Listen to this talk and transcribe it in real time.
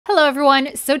Hello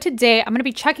everyone, so today I'm going to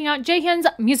be checking out Jaehyun's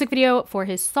music video for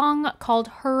his song called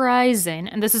Horizon,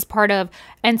 and this is part of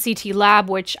NCT Lab,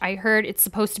 which I heard it's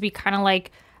supposed to be kind of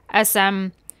like SM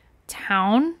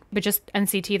Town, but just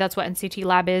NCT, that's what NCT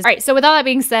Lab is. Alright, so with all that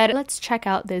being said, let's check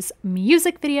out this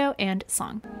music video and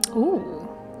song. Ooh.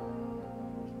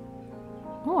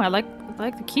 Oh, I like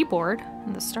the keyboard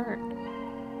in the start.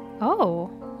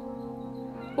 Oh.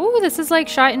 Ooh, this is like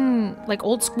shot in like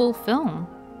old school film.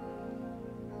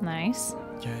 Nice.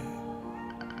 I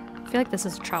feel like this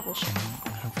is a travel show.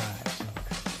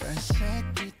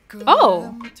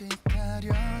 Oh!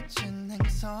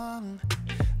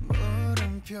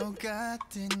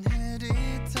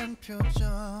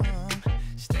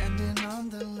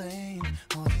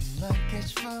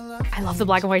 I love the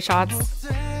black and white shots.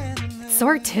 It's so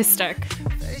artistic.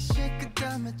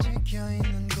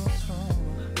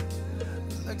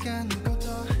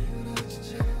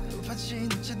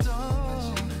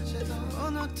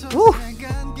 Ooh. His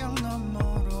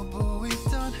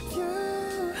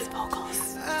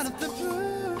vocals.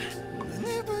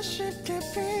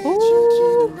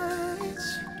 Ooh.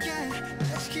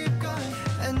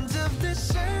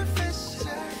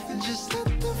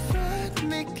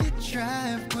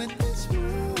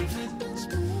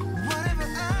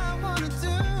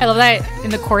 I love that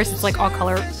in the chorus it's like all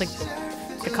color, like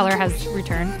the color has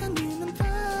returned.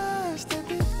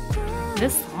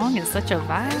 This song is such a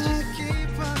vibe.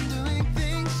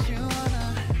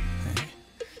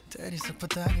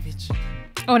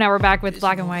 Oh, now we're back with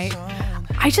black and white.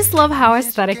 I just love how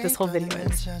aesthetic this whole video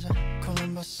is.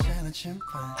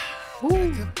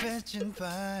 Ooh.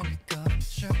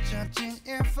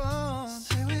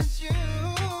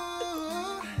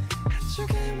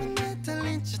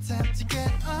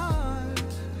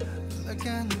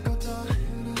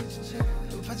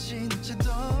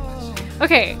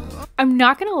 Okay, I'm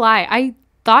not gonna lie. I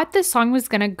thought this song was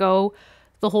gonna go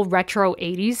the whole retro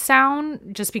 80s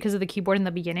sound just because of the keyboard in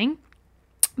the beginning.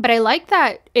 But I like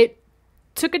that it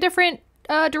took a different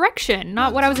direction,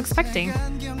 not what I was expecting.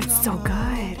 It's so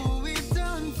good.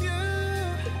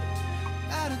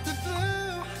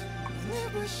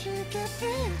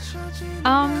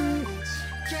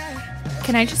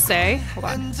 Can I just say, hold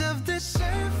on.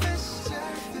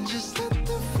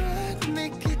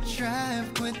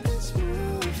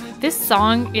 This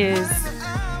song is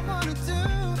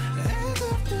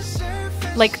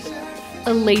like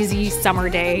a lazy summer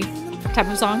day type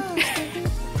of song.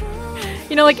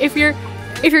 You know, like if you're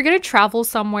gonna travel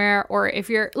somewhere, or if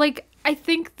you're like, I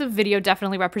think the video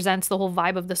definitely represents the whole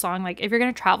vibe of the song. Like if you're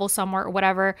gonna travel somewhere or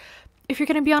whatever, if you're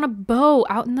gonna be on a boat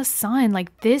out in the sun,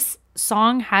 like this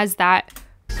song has that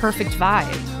perfect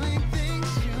vibe.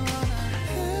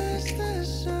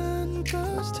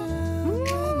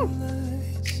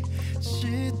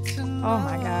 Oh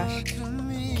my gosh.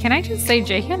 Can I just say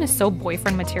Jaehyun is so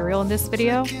boyfriend material in this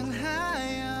video?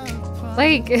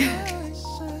 Like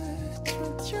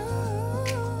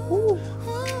ooh.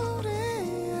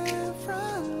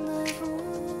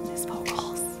 His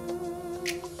vocals.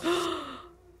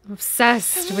 I'm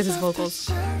obsessed with his vocals.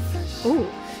 Ooh.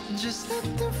 Just let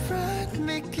the ride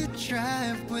make it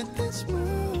drive with this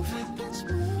move.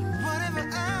 Whatever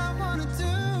I wanna do,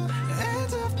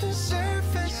 end of the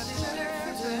surface.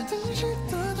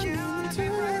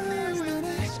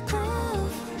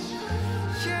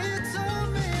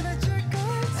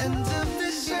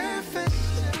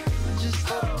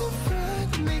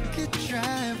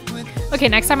 Okay,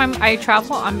 next time I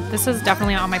travel, this is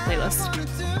definitely on my playlist.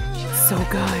 It's so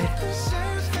good.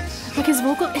 Like his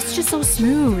vocal, it's just so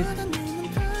smooth.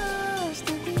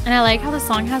 And I like how the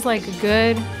song has like a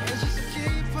good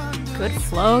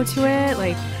flow to it.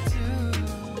 Like,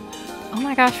 oh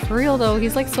my gosh, for real though,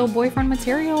 he's like so boyfriend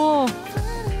material.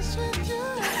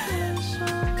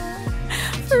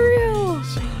 For real.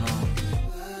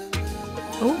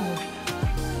 Oh.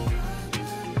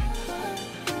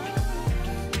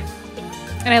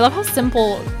 And I love how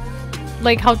simple,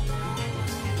 like how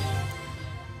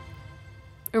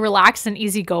relaxed and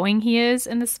easygoing he is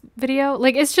in this video.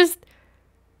 Like it's so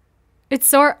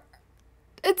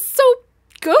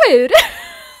good.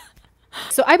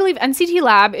 So I believe NCT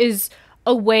Lab is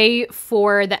a way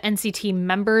for the NCT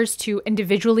members to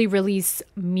individually release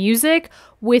music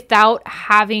without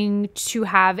having to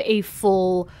have a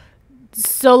full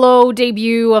solo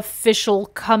debut, official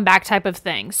comeback type of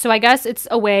thing. So I guess it's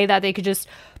a way that they could just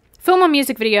film a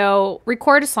music video,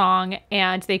 record a song,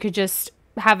 and they could just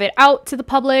have it out to the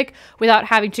public without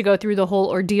having to go through the whole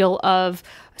ordeal of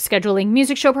scheduling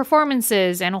music show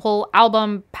performances and a whole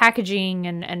album packaging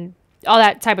and all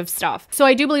that type of stuff. So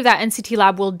I do believe that NCT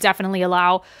Lab will definitely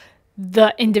allow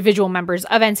the individual members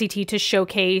of NCT to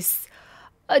showcase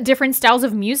different styles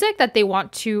of music that they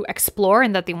want to explore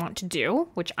and that they want to do,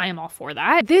 which I am all for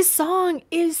that. This song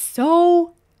is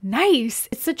so nice.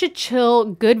 It's such a chill,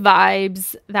 good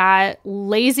vibes, that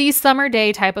lazy summer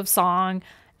day type of song.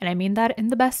 And I mean that in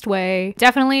the best way.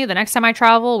 Definitely the next time I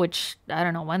travel, which I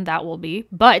don't know when that will be,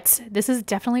 but this is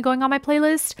definitely going on my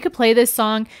playlist. You could play this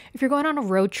song if you're going on a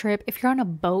road trip, if you're on a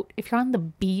boat, if you're on the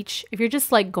beach, if you're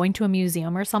just like going to a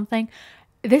museum or something.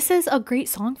 This is a great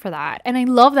song for that. And I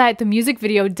love that the music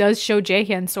video does show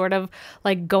Jaehyun sort of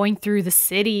like going through the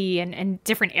city and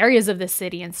different areas of the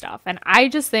city and stuff. And I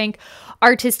just think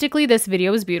artistically, this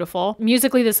video is beautiful.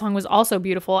 Musically, this song was also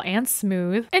beautiful and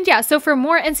smooth. And yeah, so for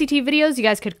more NCT videos, you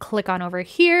guys could click on over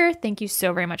here. Thank you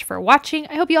so very much for watching.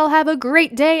 I hope you all have a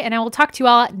great day, and I will talk to you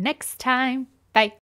all next time.